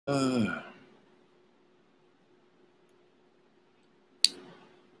Uh,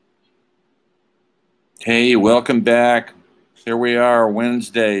 hey, welcome back. Here we are,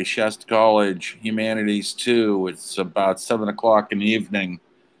 Wednesday, Shasta College, Humanities 2. It's about 7 o'clock in the evening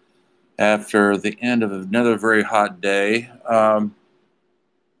after the end of another very hot day. Hope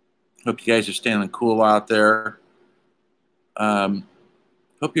you guys are staying cool out there. Um,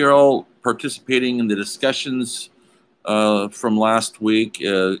 Hope you're all participating in the discussions from last week.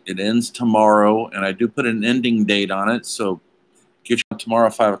 It ends tomorrow, and I do put an ending date on it, so get you tomorrow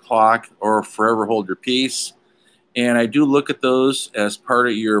at 5 o'clock or forever hold your peace. And I do look at those as part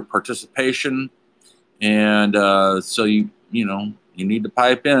of your participation. And so you need to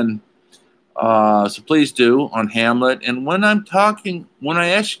pipe in. So please do on Hamlet. And when I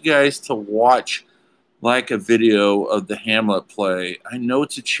ask you guys to watch like a video of the Hamlet play, I know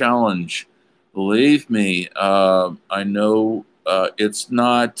it's a challenge. Believe me, I know it's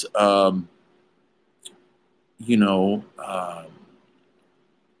not, you know,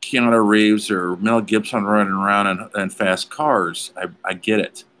 Keanu Reeves or Mel Gibson running around in fast cars. I get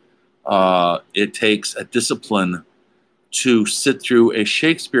it. It takes a discipline to sit through a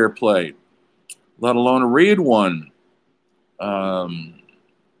Shakespeare play, let alone read one. Um,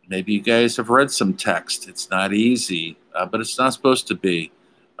 Maybe you guys have read some text. It's not easy, but it's not supposed to be.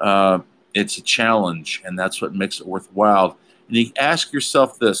 Uh, it's a challenge, and that's what makes it worthwhile. And you ask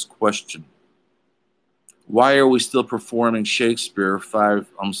yourself this question: why are we still performing Shakespeare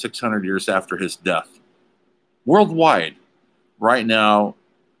 600 years after his death? Worldwide, right now,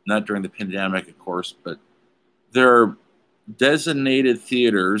 not during the pandemic, of course, but there are designated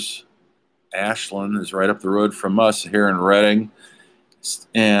theaters. Ashland is right up the road from us here in Reading,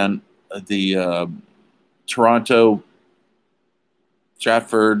 and the Toronto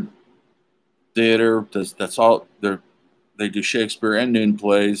Stratford Theater that's all they do Shakespeare and noon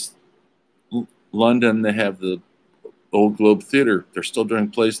plays. London, they have the Old Globe Theater. They're still doing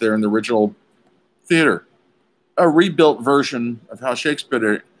plays there in the original theater, a rebuilt version of how Shakespeare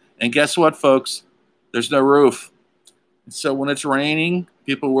did it. And guess what, folks? There's no roof. So when it's raining,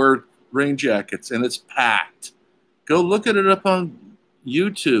 people wear rain jackets and it's packed. Go look at it up on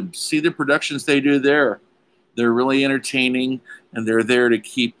YouTube. See the productions they do there. They're really entertaining, and they're there to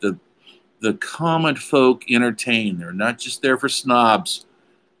keep the common folk entertained. They're not just there for snobs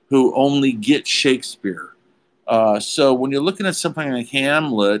who only get Shakespeare. So when you're looking at something like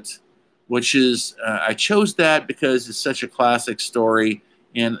Hamlet, which is, I chose that because it's such a classic story,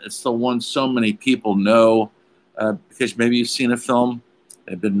 and it's the one so many people know, because maybe you've seen a film.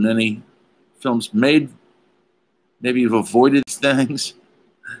 There have been many films made. Maybe you've avoided things,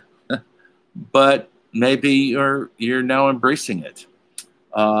 but maybe you're now embracing it,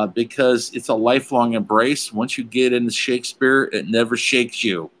 because it's a lifelong embrace. Once you get into Shakespeare, it never shakes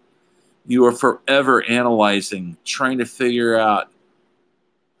you. You are forever analyzing, trying to figure out,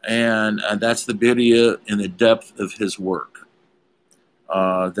 and that's the beauty and the depth of his work,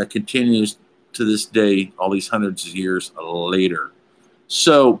 that continues to this day, all these hundreds of years later.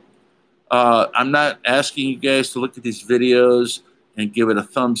 So I'm not asking you guys to look at these videos and give it a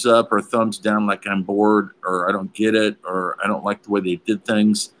thumbs up or a thumbs down like I'm bored or I don't get it or I don't like the way they did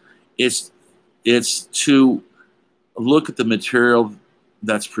things. It's to look at the material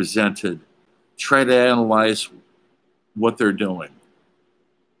that's presented, try to analyze what they're doing,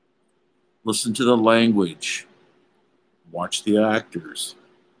 listen to the language, watch the actors,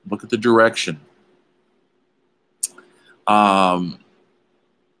 look at the direction. Um,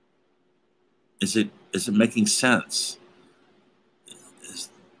 is it making sense?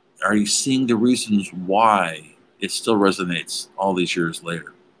 Are you seeing the reasons why it still resonates all these years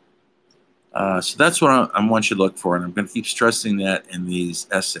later? So that's what I want you to look for, and I'm going to keep stressing that in these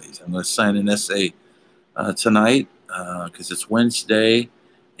essays. I'm going to sign an essay tonight because it's Wednesday,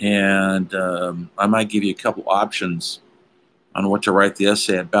 and I might give you a couple options on what to write the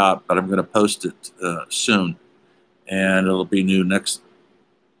essay about, but I'm going to post it soon, and it'll be new next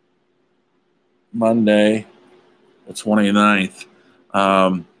Monday, the 29th.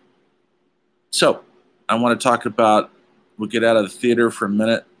 So I want to talk about, we'll get out of the theater for a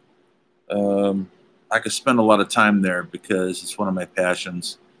minute. I could spend a lot of time there because it's one of my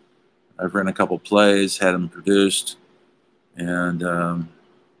passions. I've written a couple plays, had them produced, and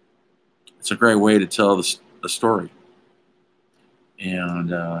it's a great way to tell the story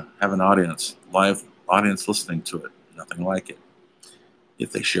and have an audience, live audience listening to it. Nothing like it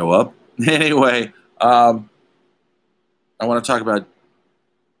if they show up. Anyway, I want to talk about,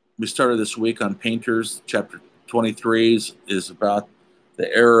 we started this week on Painters. Chapter 23 is about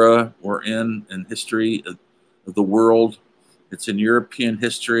the era we're in history of the world, It's in European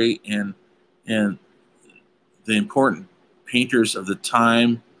history, and the important painters of the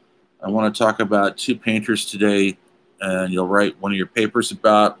time. I want to talk about two painters today, and you'll write one of your papers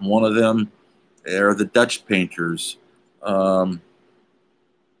about. One of them are the Dutch painters. Um,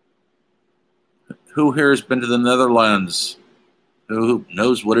 who here has been to the Netherlands? Who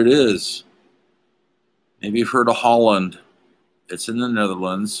knows what it is? Maybe you've heard of Holland. It's in the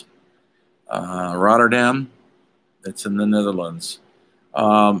Netherlands. Rotterdam. It's in the Netherlands.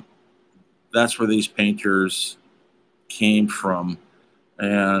 Um, that's where these painters came from,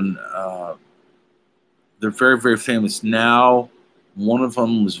 and they're very, very famous now. One of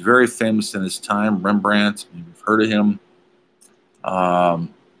them was very famous in his time, Rembrandt. You've heard of him.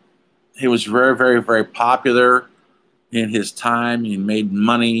 He was very, very, very popular in his time. He made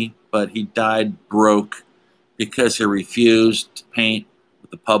money, but he died broke because he refused to paint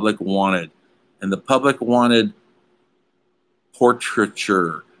what the public wanted. And the public wanted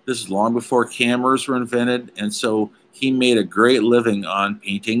portraiture. This is long before cameras were invented, and so he made a great living on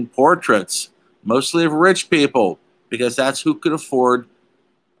painting portraits, mostly of rich people, because that's who could afford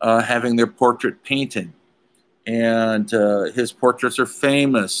having their portrait painted. And his portraits are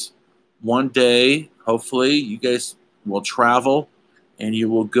famous. One day, hopefully, you guys will travel and you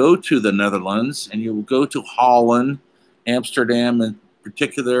will go to the Netherlands and you will go to Holland, Amsterdam in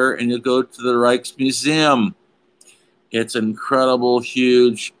particular, and you'll go to the Rijksmuseum. It's an incredible,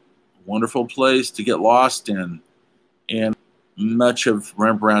 huge, wonderful place to get lost in. And much of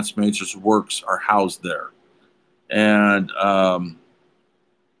Rembrandt's major works are housed there. And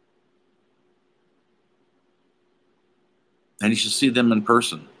you should see them in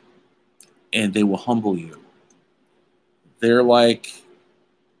person, and they will humble you. They're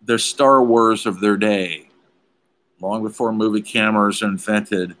Star Wars of their day. Long before movie cameras are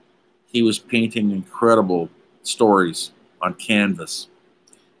invented, he was painting incredible stories on canvas.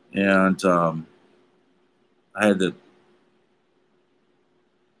 And I had the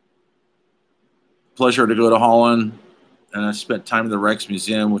pleasure to go to Holland, and I spent time in the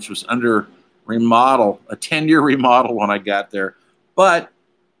Rijksmuseum, which was under remodel, a 10-year remodel when I got there. But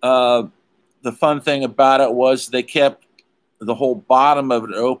the fun thing about it was they kept the whole bottom of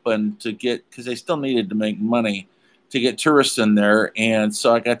it open to get, because they still needed to make money to get tourists in there. And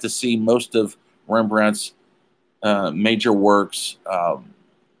so I got to see most of Rembrandt's major works,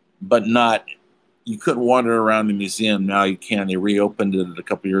 but not, you couldn't wander around the museum. Now you can. They reopened it a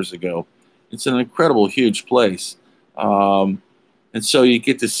couple years ago. It's an incredible, huge place. And so you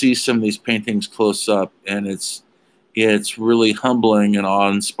get to see some of these paintings close up, and it's really humbling and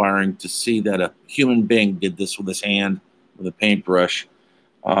awe-inspiring to see that a human being did this with his hand, with a paintbrush.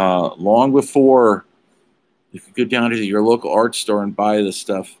 Long before you could go down to your local art store and buy this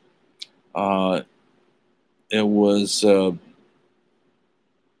stuff, it was a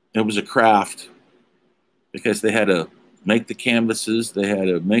craft, because they had to make the canvases, they had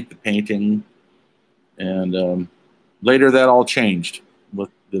to make the painting, and later that all changed with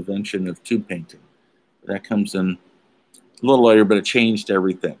the invention of tube painting. That comes in a little later, but it changed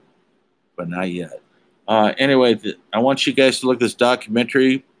everything, but not yet. Anyway, I want you guys to look at this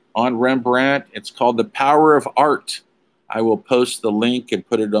documentary on Rembrandt. It's called The Power of Art. I will post the link and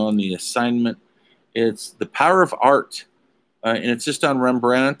put it on the assignment. It's The Power of Art, and it's just on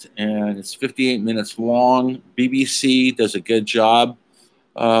Rembrandt, and it's 58 minutes long. BBC does a good job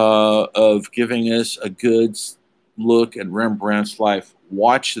of giving us a good look at Rembrandt's life.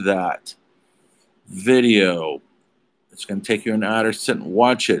 Watch that video. It's going to take you an hour to sit and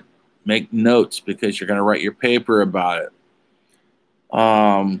watch it. Make notes, because you're going to write your paper about it.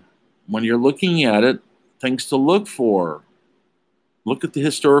 When you're looking at it, things to look for. Look at the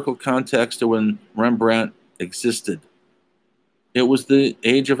historical context of when Rembrandt existed. It was the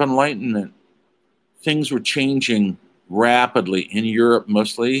age of enlightenment. Things were changing rapidly in Europe,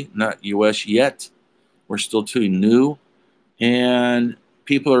 mostly, not US yet. We're still too new. And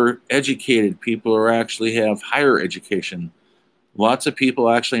people are educated. People are actually have higher education. Lots of people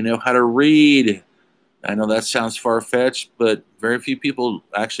actually know how to read. I know that sounds far-fetched, but very few people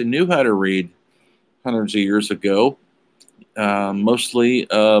actually knew how to read hundreds of years ago. Mostly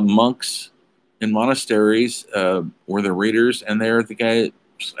monks in monasteries were the readers, and they're the guy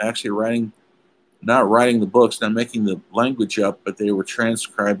actually not writing the books, not making the language up, but they were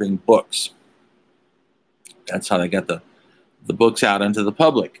transcribing books. That's how they got the books out into the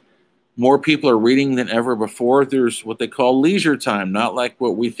public. More people are reading than ever before. There's what they call leisure time, not like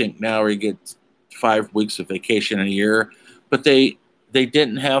what we think now, where you get 5 weeks of vacation a year, but they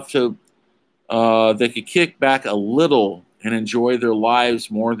didn't have to. They could kick back a little and enjoy their lives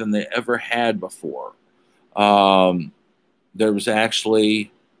more than they ever had before. there was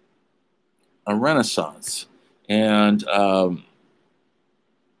actually a renaissance, and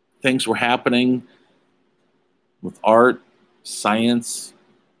things were happening with art, science,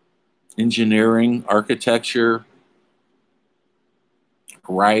 engineering, architecture,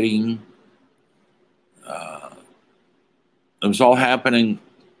 writing. Uh, it was all happening,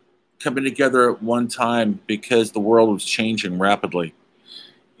 coming together at one time because the world was changing rapidly.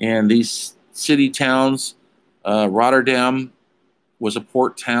 And these city towns, Rotterdam was a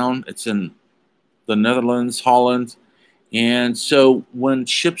port town. It's in the Netherlands, Holland. And so when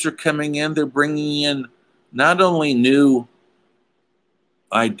ships are coming in, they're bringing in not only new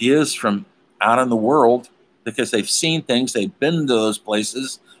ideas from out in the world because they've seen things, they've been to those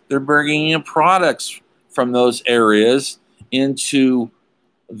places, they're bringing in products from those areas into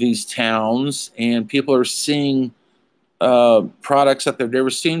these towns, and people are seeing products that they've never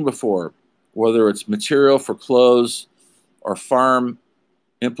seen before, whether it's material for clothes or farm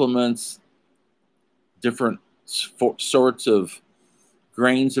implements, different sorts of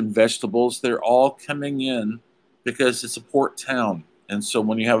grains and vegetables. They're all coming in because it's a port town. And so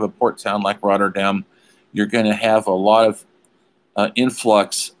when you have a port town like Rotterdam, you're going to have a lot of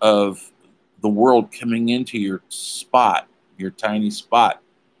influx of the world coming into your spot, your tiny spot.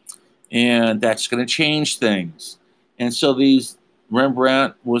 And that's going to change things. And so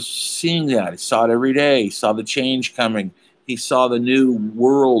Rembrandt was seeing that. He saw it every day. He saw the change coming. He saw the new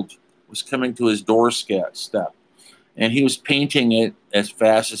world was coming to his doorstep. And he was painting it as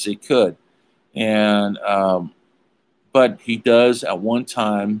fast as he could. And but he does at one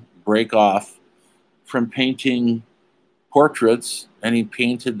time break off from painting portraits, and he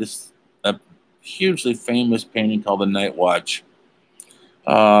painted this a hugely famous painting called The Night Watch.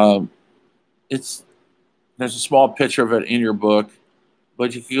 There's a small picture of it in your book,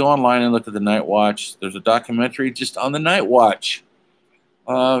 but you can go online and look at The Night Watch. There's a documentary just on The Night Watch.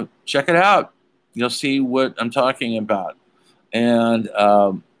 Check it out. You'll see what I'm talking about. And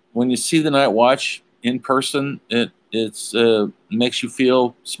when you see The Night Watch in person, it makes you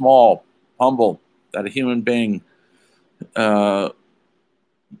feel small, humble, that a human being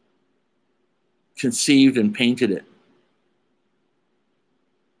conceived and painted it.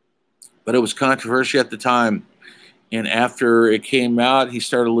 But it was controversial at the time. And after it came out, he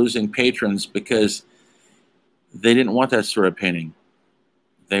started losing patrons because they didn't want that sort of painting.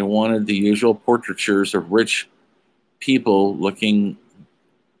 They wanted the usual portraitures of rich people looking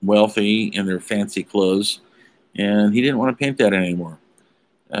wealthy in their fancy clothes. And he didn't want to paint that anymore.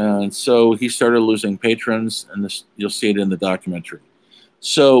 And so he started losing patrons, and you'll see it in the documentary.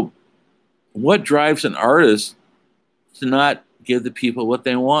 So what drives an artist to not give the people what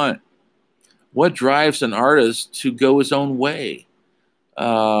they want? What drives an artist to go his own way?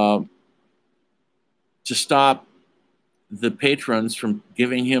 To stop the patrons from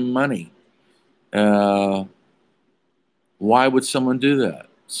giving him money? Why would someone do that?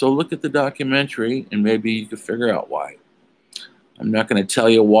 So look at the documentary, and maybe you can figure out why. I'm not going to tell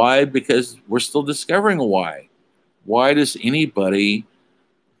you why, because we're still discovering why. Why does anybody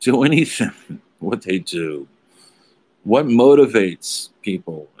do anything what they do? What motivates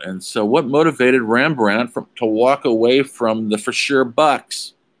people? And so what motivated Rembrandt to walk away from the for sure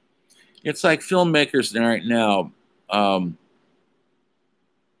bucks? It's like filmmakers right now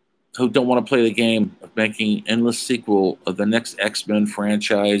who don't want to play the game of making endless sequel of the next X-Men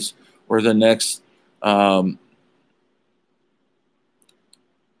franchise or the next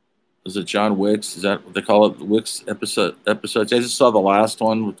is it John Wicks? Is that what they call it? The Wicks episodes. I just saw the last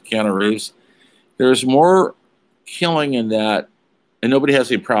one with Keanu Reeves. There's more killing in that, and nobody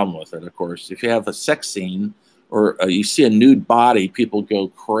has any problem with it, of course. If you have a sex scene or you see a nude body, people go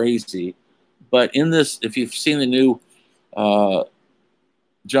crazy. But in this, if you've seen the new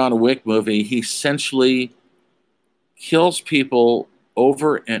John Wick movie, he essentially kills people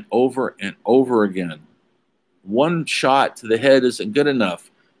over and over and over again. One shot to the head isn't good enough.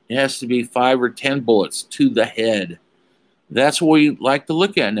 It has to be 5 or 10 bullets to the head. That's what we like to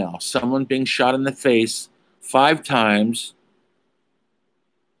look at now. Someone being shot in the face 5 times,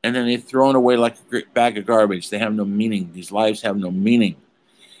 and then they're thrown away like a bag of garbage. They have no meaning. These lives have no meaning.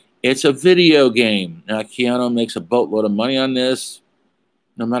 It's a video game. Now, Keanu makes a boatload of money on this.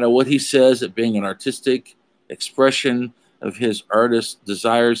 No matter what he says, it being an artistic expression of his artist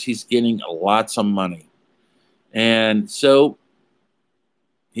desires, he's getting lots of money. And so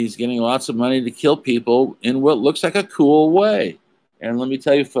he's getting lots of money to kill people in what looks like a cool way. And let me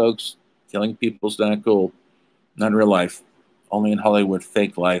tell you, folks, killing people's not cool. Not in real life. Only in Hollywood,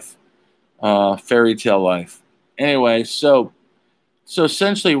 fake life. Fairy tale life. Anyway, so So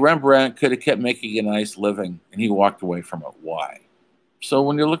essentially, Rembrandt could have kept making a nice living, and he walked away from it. Why? So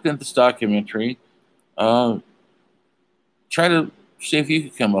when you're looking at this documentary, uh, try to see if you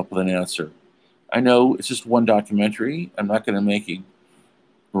can come up with an answer. I know it's just one documentary. I'm not going to make you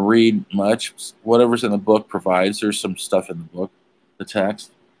read much. Whatever's in the book provides. There's some stuff in the book, the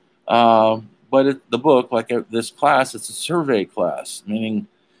text. The book, like this class, it's a survey class, meaning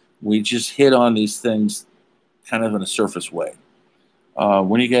we just hit on these things kind of in a surface way.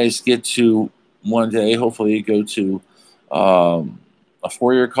 When you guys get to one day, hopefully you go to a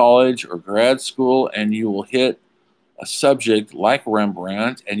four-year college or grad school, and you will hit a subject like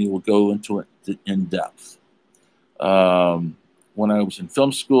Rembrandt, and you will go into it in depth. When I was in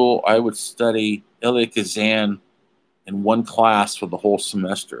film school, I would study Elia Kazan in one class for the whole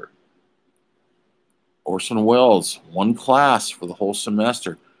semester. Orson Welles, one class for the whole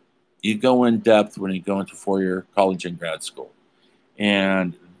semester. You go in depth when you go into four-year college and grad school.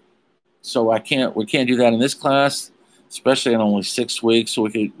 And so we can't do that in this class, especially in only 6 weeks. So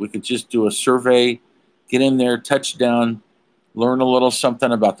we could just do a survey, get in there, touch down, learn a little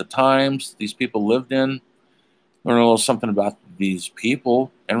something about the times these people lived in, learn a little something about these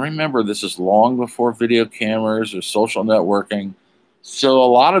people. And remember, this is long before video cameras or social networking. So a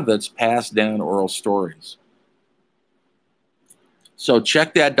lot of it's passed down oral stories. So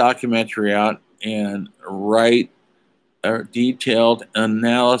check that documentary out and write a detailed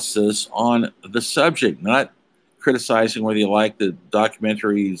analysis on the subject, not criticizing whether you like the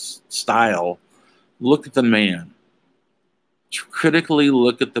documentary's style. Look at the man. Critically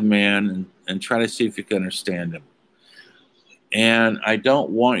look at the man and try to see if you can understand him. And I don't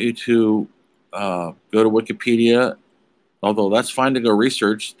want you to go to Wikipedia, although that's fine to go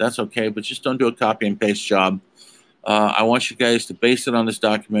research. That's okay, but just don't do a copy and paste job. I want you guys to base it on this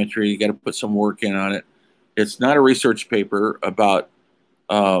documentary. You got to put some work in on it. It's not a research paper about,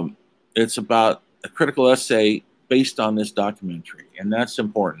 it's about a critical essay based on this documentary. And that's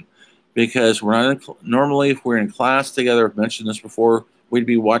important because we're not normally, if we're in class together, I've mentioned this before, we'd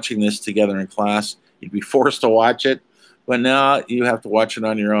be watching this together in class. You'd be forced to watch it. But now you have to watch it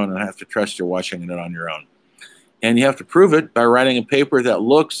on your own, and I have to trust you're watching it on your own. And you have to prove it by writing a paper that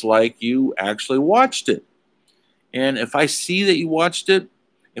looks like you actually watched it. And if I see that you watched it,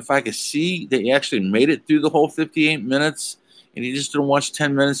 if I could see that you actually made it through the whole 58 minutes and you just didn't watch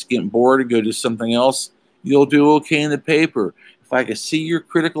 10 minutes, getting bored and go do something else, you'll do okay in the paper. If I could see your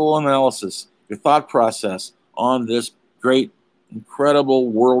critical analysis, your thought process on this great, incredible,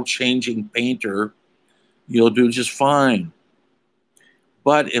 world-changing painter, you'll do just fine.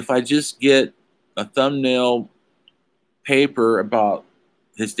 But if I just get a thumbnail paper about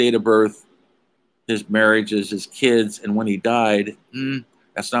his date of birth, his marriages, his kids, and when he died,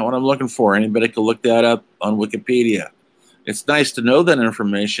 that's not what I'm looking for. Anybody can look that up on Wikipedia. It's nice to know that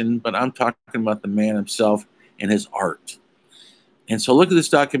information, but I'm talking about the man himself and his art. And so look at this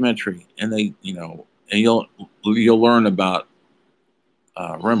documentary, and and you'll learn about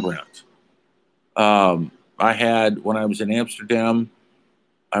Rembrandt. I had, when I was in Amsterdam,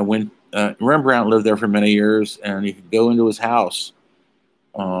 I went, Rembrandt lived there for many years, and you could go into his house.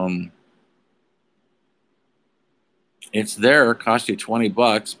 It's there, cost you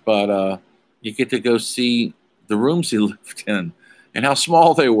 $20, but you get to go see the rooms he lived in and how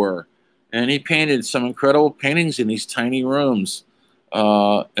small they were. And he painted some incredible paintings in these tiny rooms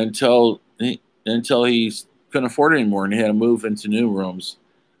until he couldn't afford it anymore, and he had to move into new rooms.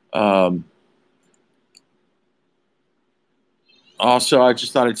 Also, I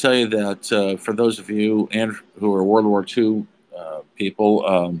just thought I'd tell you that for those of you who are World War II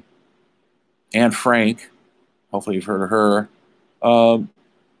people, Anne Frank, hopefully you've heard of her,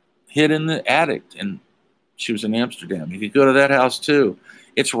 hid in the attic, and she was in Amsterdam. You could go to that house too.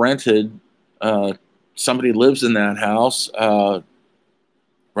 It's rented. Somebody lives in that house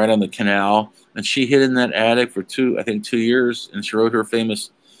right on the canal, and she hid in that attic for 2 years, and she wrote her famous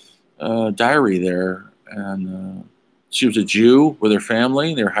diary there. And she was a Jew with her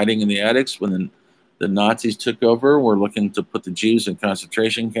family. They were hiding in the attics when the Nazis took over, were looking to put the Jews in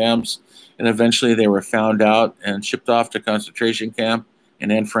concentration camps. And eventually they were found out and shipped off to concentration camp.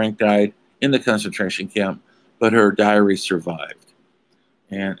 And Anne Frank died in the concentration camp, but her diary survived.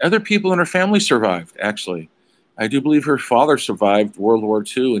 And other people in her family survived, actually. I do believe her father survived World War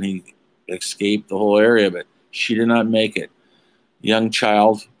II, and he escaped the whole area, but she did not make it. Young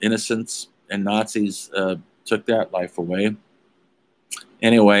child, innocence, and Nazis took that life away.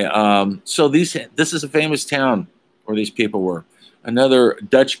 Anyway, so this is a famous town where these people were. Another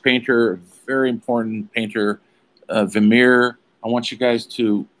Dutch painter, very important painter, Vermeer. I want you guys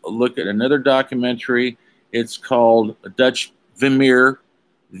to look at another documentary. It's called Dutch Vermeer,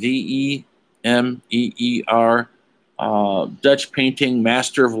 Vemeer, Dutch painting,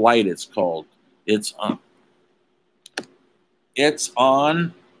 Master of Light. It's called. It's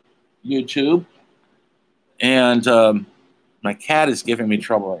on YouTube, and my cat is giving me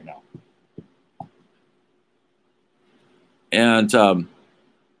trouble right now. And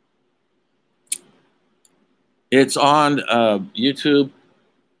it's on YouTube,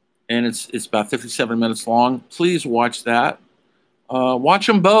 and it's about 57 minutes long. Please watch that. Watch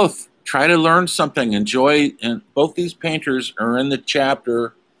them both. Try to learn something. Enjoy. And both these painters are in the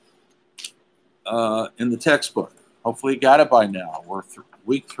chapter in the textbook. Hopefully you got it by now. We're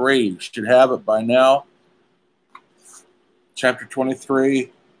week 3. You should have it by now. Chapter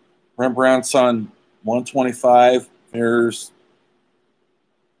 23, Rembrandt's on 125. There's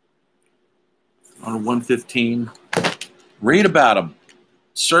on 115. Read about them.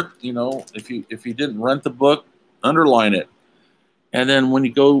 If you didn't rent the book, underline it. And then when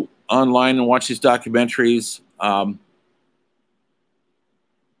you go online and watch these documentaries,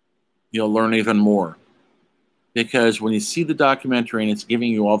 you'll learn even more. Because when you see the documentary and it's giving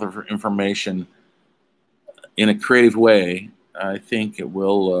you all the information in a creative way, I think it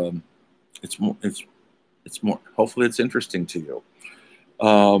will. It's more. Hopefully, it's interesting to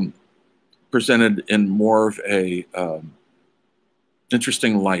you. Presented in more of a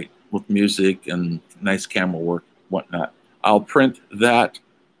interesting light with music and nice camera work, whatnot. I'll print that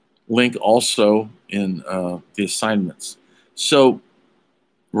link also in the assignments. So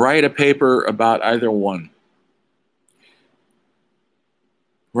write a paper about either one.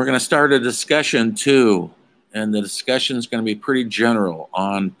 We're going to start a discussion too, and the discussion is going to be pretty general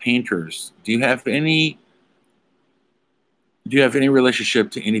on painters. Do you have any relationship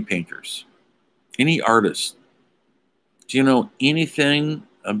to any painters? Any artists? Do you know anything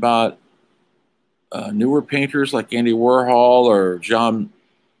about newer painters like Andy Warhol or Jean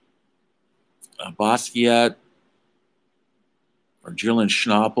Basquiat or Julian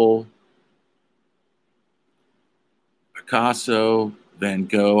Schnappel, Picasso, Van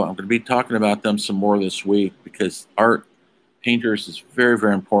Gogh? I'm going to be talking about them some more this week because art, painters is very,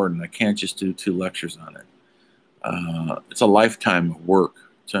 very important. I can't just do 2 lectures on it. It's a lifetime of work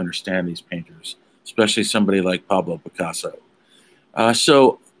to understand these painters, especially somebody like Pablo Picasso.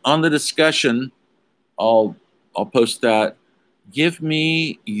 So on the discussion, I'll post that. Give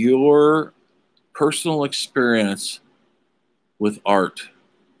me your personal experience with art.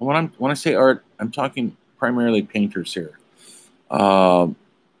 When I say art, I'm talking primarily painters here.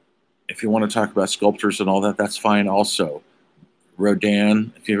 If you want to talk about sculptors and all that, that's fine also.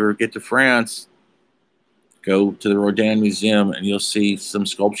 Rodin, if you ever get to France, go to the Rodin Museum and you'll see some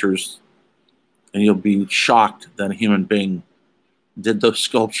sculptures and you'll be shocked that a human being did those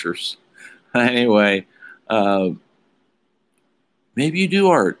sculptures. Anyway, maybe you do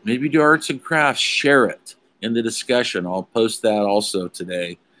art. Maybe you do arts and crafts. Share it in the discussion. I'll post that also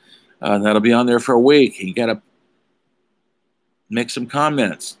today. That'll be on there for a week. You got to make some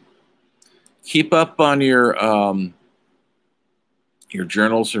comments. Keep up on your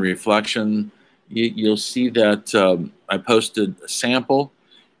journals and reflection. You'll see that I posted a sample.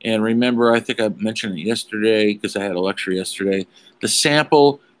 And remember, I think I mentioned it yesterday because I had a lecture yesterday. The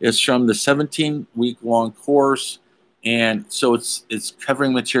sample is from the 17-week-long course. And so it's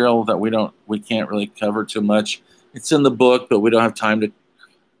covering material that we can't really cover too much. It's in the book, but we don't have time to.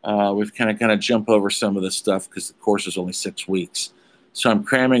 We've kind of jump over some of this stuff because the course is only 6 weeks. So I'm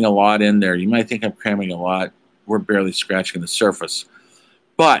cramming a lot in there. You might think I'm cramming a lot. We're barely scratching the surface.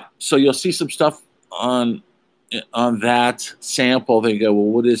 But so you'll see some stuff on that sample. They go, well,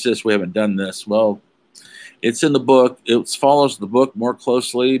 what is this? We haven't done this. Well, it's in the book. It follows the book more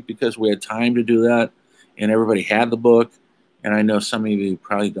closely because we had time to do that. And everybody had the book. And I know some of you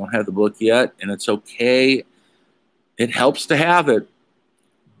probably don't have the book yet. And it's okay. It helps to have it.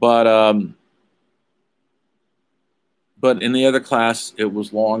 But in the other class, it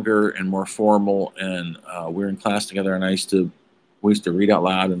was longer and more formal. And we were in class together. And we used to read out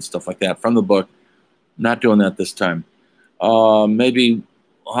loud and stuff like that from the book. Not doing that this time. Maybe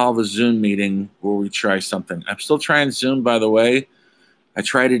I'll have a Zoom meeting where we try something. I'm still trying Zoom, by the way. I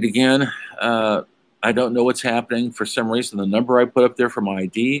tried it again. I don't know what's happening. For some reason, the number I put up there for my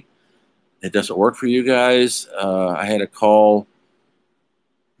ID, it doesn't work for you guys. I had to call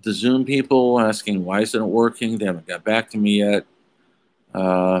the Zoom people asking why isn't it working. They haven't got back to me yet.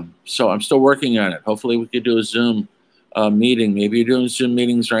 So I'm still working on it. Hopefully we could do a Zoom meeting. Maybe you're doing Zoom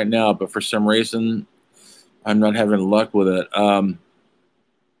meetings right now, but for some reason, I'm not having luck with it.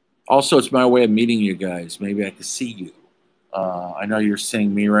 Also, it's my way of meeting you guys. Maybe I can see you. I know you're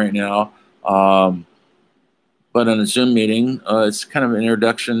seeing me right now. But on a Zoom meeting, it's kind of an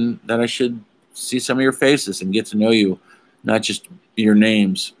introduction that I should see some of your faces and get to know you, not just your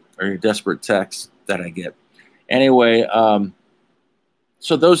names or your desperate texts that I get. Anyway,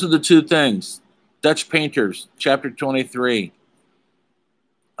 so those are the two things. Dutch Painters, Chapter 23.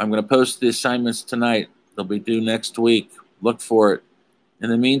 I'm going to post the assignments tonight. They'll be due next week. Look for it. In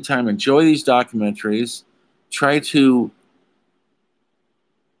the meantime, enjoy these documentaries. Try to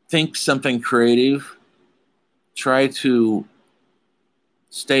think something creative. Try to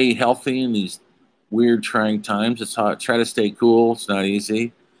stay healthy in these weird, trying times. It's hard. Try to stay cool. It's not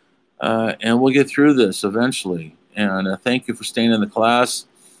easy. And we'll get through this eventually. And thank you for staying in the class.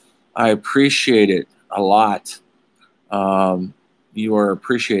 I appreciate it a lot. You are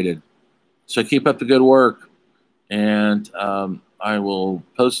appreciated. So keep up the good work. And I will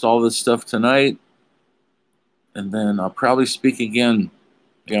post all this stuff tonight. And then I'll probably speak again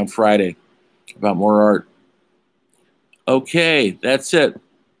on Friday about more art. Okay, that's it.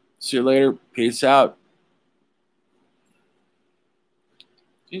 See you later. Peace out.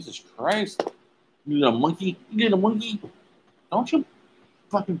 Jesus Christ. You need a monkey? You need a monkey? Don't you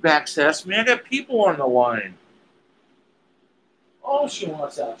fucking backsass me. I got people on the line. Oh, she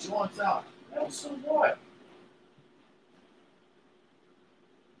wants out. She wants out. Well, so what?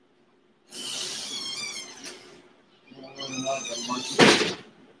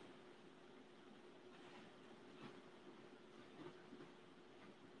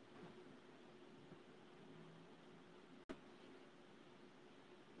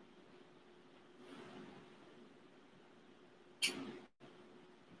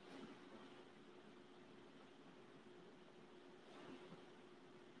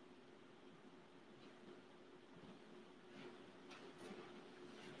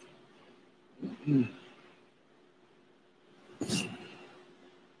 Mm.